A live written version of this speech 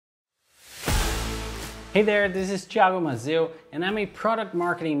Hey there, this is THIAGO MAZZEO and I'm a product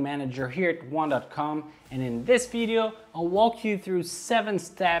marketing manager here at One.com, and in this video I'll walk you through 7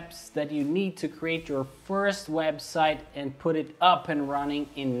 steps that you need to create your first website and put it up and running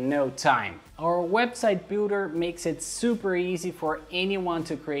in no time. Our website builder makes it super easy for anyone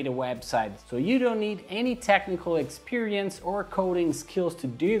to create a website, so you don't need any technical experience or coding skills to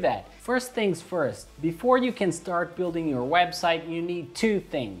do that. First things first, before you can start building your website, you need 2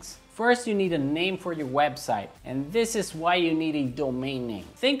 things. First, you need a name for your website, and this is why you need a domain name.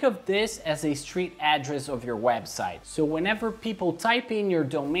 Think of this as a street address of your website. So whenever people type in your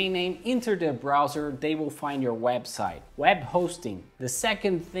domain name into their browser, they will find your website. Web hosting. The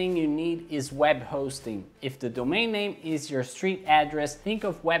second thing you need is web hosting. If the domain name is your street address, think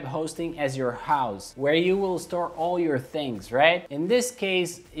of web hosting as your house, where you will store all your things, right? In this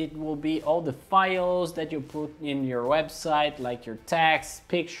case, it will be all the files that you put in your website, like your text,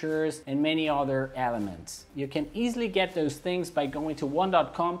 pictures, and many other elements. You can easily get those things by going to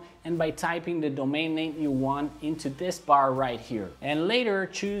One.com and by typing the domain name you want into this bar right here, and later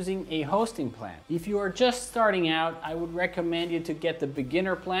choosing a hosting plan. If you are just starting out, I would recommend you to get the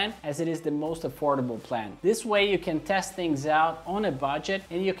beginner plan, as it is the most affordable plan. This way you can test things out on a budget,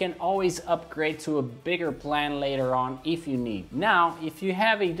 and you can always upgrade to a bigger plan later on if you need. Now, if you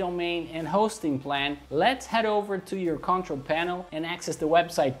have a domain and hosting plan, let's head over to your control panel and access the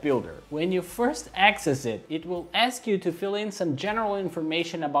website builder. When you first access it, it will ask you to fill in some general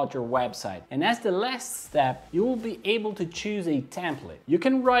information about your website. And as the last step, you will be able to choose a template. You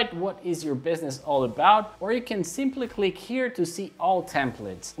can write what is your business all about, or you can simply click here to see all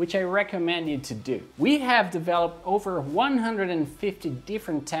templates, which I recommend you to do. We have developed over 150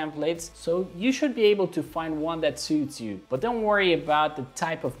 different templates, so you should be able to find one that suits you. But don't worry about the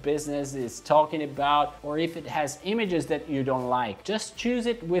type of business it's talking about, or if it has images that you don't like. Just choose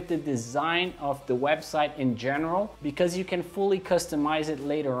it with the design of the website in general, because you can fully customize it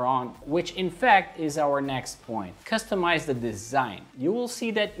later on, which in fact is our next point. Customize the design. You will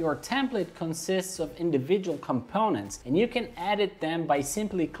see that your template consists of individual components, and you can edit them by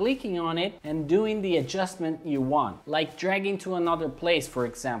simply clicking on it and doing the adjustment you want, like dragging to another place, for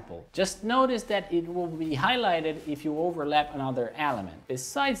example. Just notice that it will be highlighted if you overlap another element.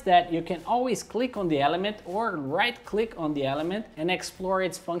 Besides that, you can always click on the element or right click on the element and explore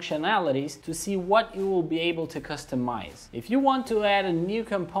its functionalities to see what you will be able to customize. If you want to add a new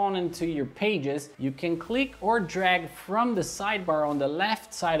component to your pages, you can click or drag from the sidebar on the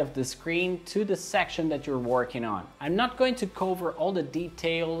left side of the screen to the section that you're working on. I'm not going to cover all the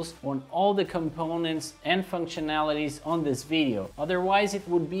details on all the components and functionalities on this video, otherwise it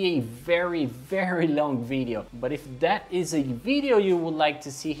would be a very long video. But if that is a video you would like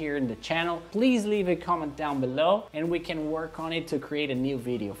to see here in the channel, please leave a comment down below and we can work on it to create a new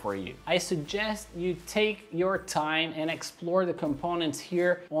video for you. I suggest you take your time and explore the components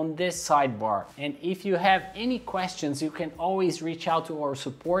here on this sidebar. And if you have any questions, you can always reach out to our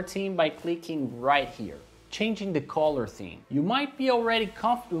support team by clicking right here. Changing the color theme. You might be already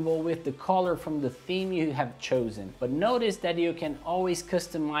comfortable with the color from the theme you have chosen, but notice that you can always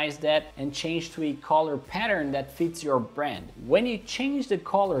customize that and change to a color pattern that fits your brand. When you change the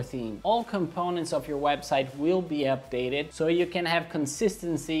color theme, all components of your website will be updated, so you can have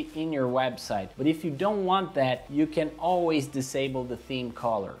consistency in your website. But if you don't want that, you can always disable the theme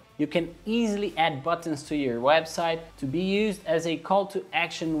color. You can easily add buttons to your website to be used as a call to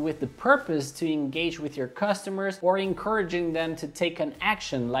action with the purpose to engage with your customers or encouraging them to take an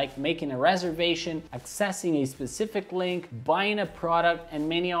action, like making a reservation, accessing a specific link, buying a product, and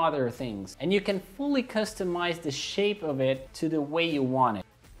many other things. And you can fully customize the shape of it to the way you want it.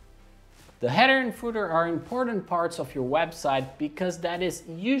 The header and footer are important parts of your website because that is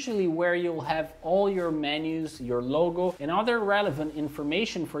usually where you'll have all your menus, your logo, and other relevant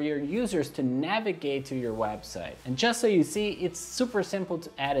information for your users to navigate to your website. And just so you see, it's super simple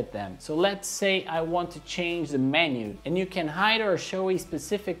to edit them. So let's say I want to change the menu, and you can hide or show a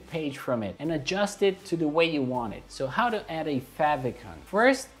specific page from it and adjust it to the way you want it. So how to add a favicon?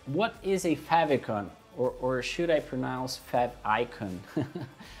 First, what is a favicon? Or should I pronounce favicon?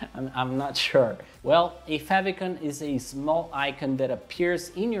 I'm not sure. Well, a favicon is a small icon that appears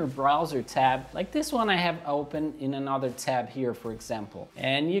in your browser tab, like this one I have open in another tab here, for example.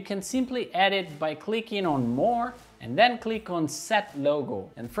 And you can simply add it by clicking on More and then click on Set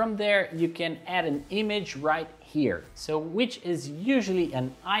Logo. And from there, you can add an image right here. So which is usually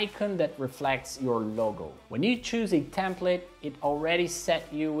an icon that reflects your logo. When you choose a template, it already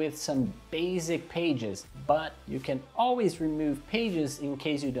set you with some basic pages, but you can always remove pages in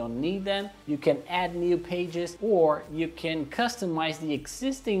case you don't need them. You can add new pages, or you can customize the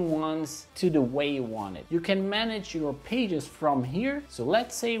existing ones to the way you want it. You can manage your pages from here. So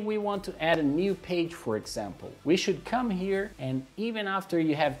let's say we want to add a new page, for example. We should come here, and even after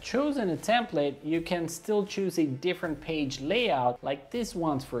you have chosen a template, you can still choose a different page layout, like this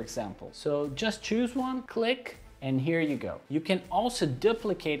one, for example. So just choose one, click, and here you go. You can also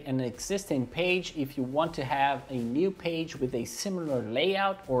duplicate an existing page if you want to have a new page with a similar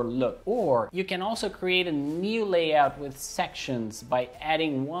layout or look. Or you can also create a new layout with sections by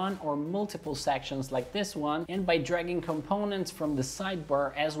adding one or multiple sections like this one, and by dragging components from the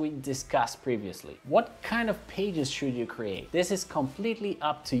sidebar as we discussed previously. What kind of pages should you create? This is completely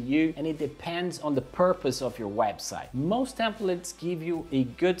up to you, and it depends on the purpose of your website. Most templates give you a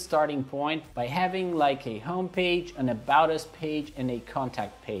good starting point by having like a home page, an About Us page, and a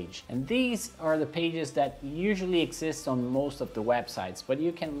contact page. And these are the pages that usually exist on most of the websites, but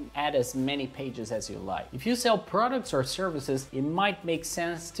you can add as many pages as you like. If you sell products or services, it might make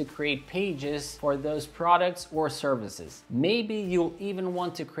sense to create pages for those products or services. Maybe you'll even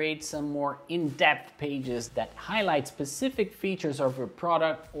want to create some more in-depth pages that highlight specific features of your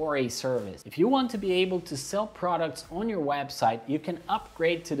product or a service. If you want to be able to sell products on your website, you can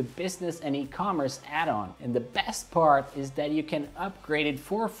upgrade to the business and e-commerce add-on. And the best part is that you can upgrade it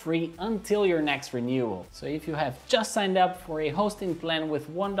for free until your next renewal. So if you have just signed up for a hosting plan with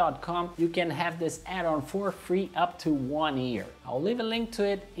One.com, you can have this add-on for free up to 1 year. I'll leave a link to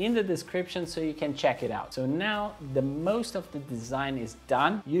it in the description so you can check it out. So now the most of the design is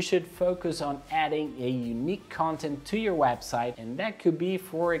done. You should focus on adding a unique content to your website, and that could be,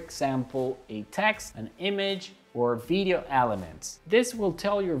 for example, a text, an image, or video elements. This will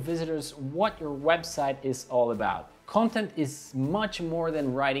tell your visitors what your website is all about. Content is much more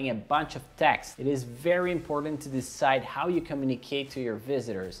than writing a bunch of text. It is very important to decide how you communicate to your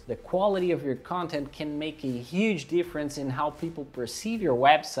visitors. The quality of your content can make a huge difference in how people perceive your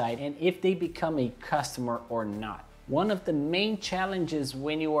website and if they become a customer or not. One of the main challenges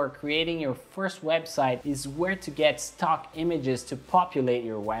when you are creating your first website is where to get stock images to populate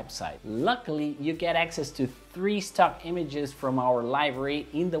your website. Luckily, you get access to 3 stock images from our library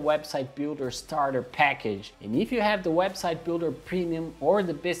in the Website Builder Starter package. And if you have the Website Builder Premium or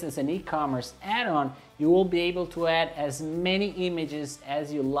the Business and E-commerce add-on, you will be able to add as many images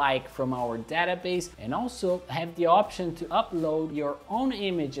as you like from our database, and also have the option to upload your own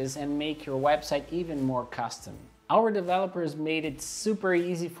images and make your website even more custom. Our developers made it super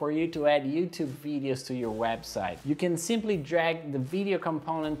easy for you to add YouTube videos to your website. You can simply drag the video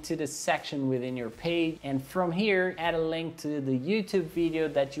component to the section within your page, and from here add a link to the YouTube video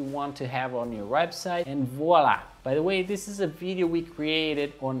that you want to have on your website, and voila! By the way, this is a video we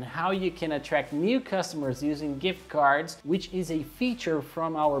created on how you can attract new customers using gift cards, which is a feature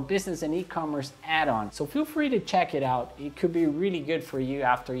from our business and e-commerce add-on. So feel free to check it out. It could be really good for you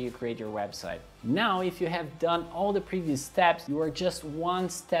after you create your website. Now, if you have done all the previous steps, you are just one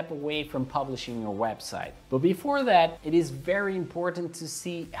step away from publishing your website. But before that, it is very important to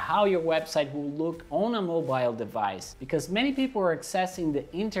see how your website will look on a mobile device, because many people are accessing the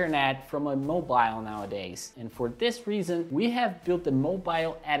internet from a mobile nowadays. And for this reason, we have built the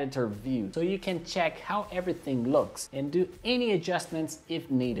mobile editor view, so you can check how everything looks and do any adjustments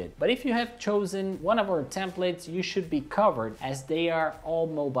if needed. But if you have chosen one of our templates, you should be covered, as they are all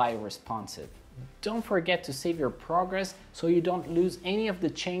mobile responsive. Don't forget to save your progress so you don't lose any of the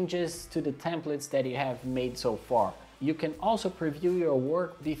changes to the templates that you have made so far. You can also preview your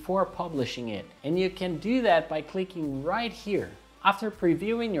work before publishing it, and you can do that by clicking right here. After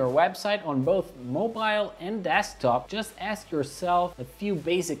previewing your website on both mobile and desktop, just ask yourself a few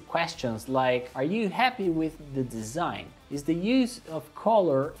basic questions like, are you happy with the design? Is the use of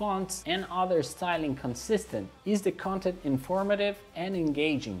color, fonts, and other styling consistent? Is the content informative and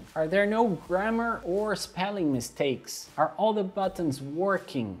engaging? Are there no grammar or spelling mistakes? Are all the buttons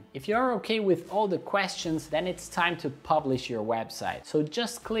working? If you are okay with all the questions, then it's time to publish your website. So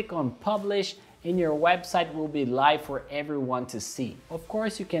just click on Publish, and your website will be live for everyone to see. Of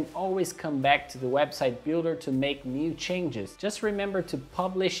course, you can always come back to the website builder to make new changes. Just remember to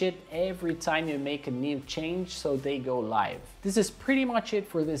publish it every time you make a new change so they go live. This is pretty much it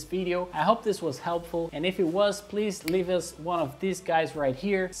for this video. I hope this was helpful, and if it was, please leave us one of these guys right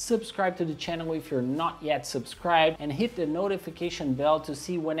here. Subscribe to the channel if you're not yet subscribed, and hit the notification bell to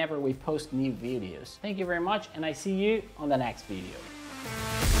see whenever we post new videos. Thank you very much, and I see you on the next video.